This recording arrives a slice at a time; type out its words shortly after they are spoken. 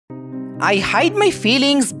I hide my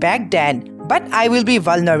feelings back then, but I will be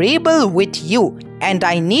vulnerable with you, and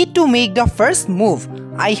I need to make the first move.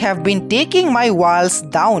 I have been taking my walls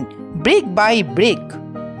down, brick by brick.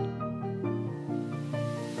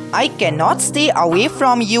 I cannot stay away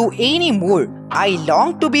from you anymore. I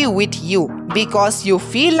long to be with you because you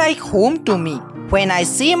feel like home to me. When I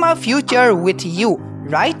see my future with you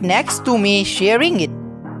right next to me, sharing it.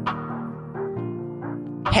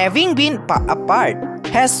 Having been apart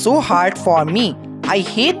has so hard for me. I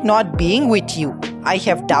hate not being with you. I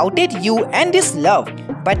have doubted you and this love,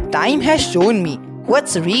 but time has shown me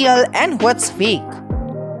what's real and what's fake.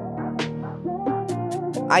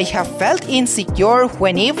 I have felt insecure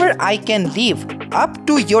whenever I can live up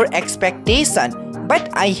to your expectation, but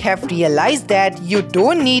I have realized that you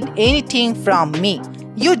don't need anything from me.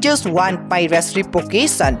 You just want my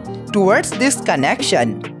reciprocation towards this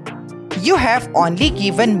connection. You have only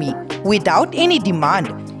given me without any demand.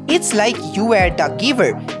 It's like you were the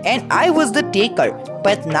giver and I was the taker.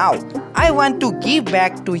 But now I want to give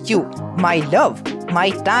back to you my love, my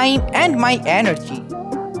time and my energy.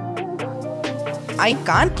 I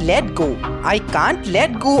can't let go. I can't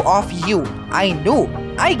let go of you. I know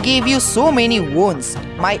I gave you so many wounds.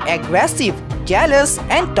 My aggressive, jealous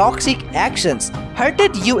and toxic actions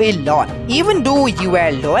hurted you a lot, even though you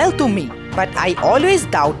were loyal to me. But I always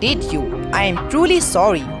doubted you. I am truly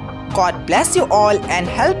sorry. God bless you all and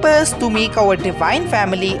help us to make our divine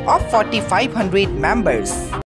family of 4,500 members.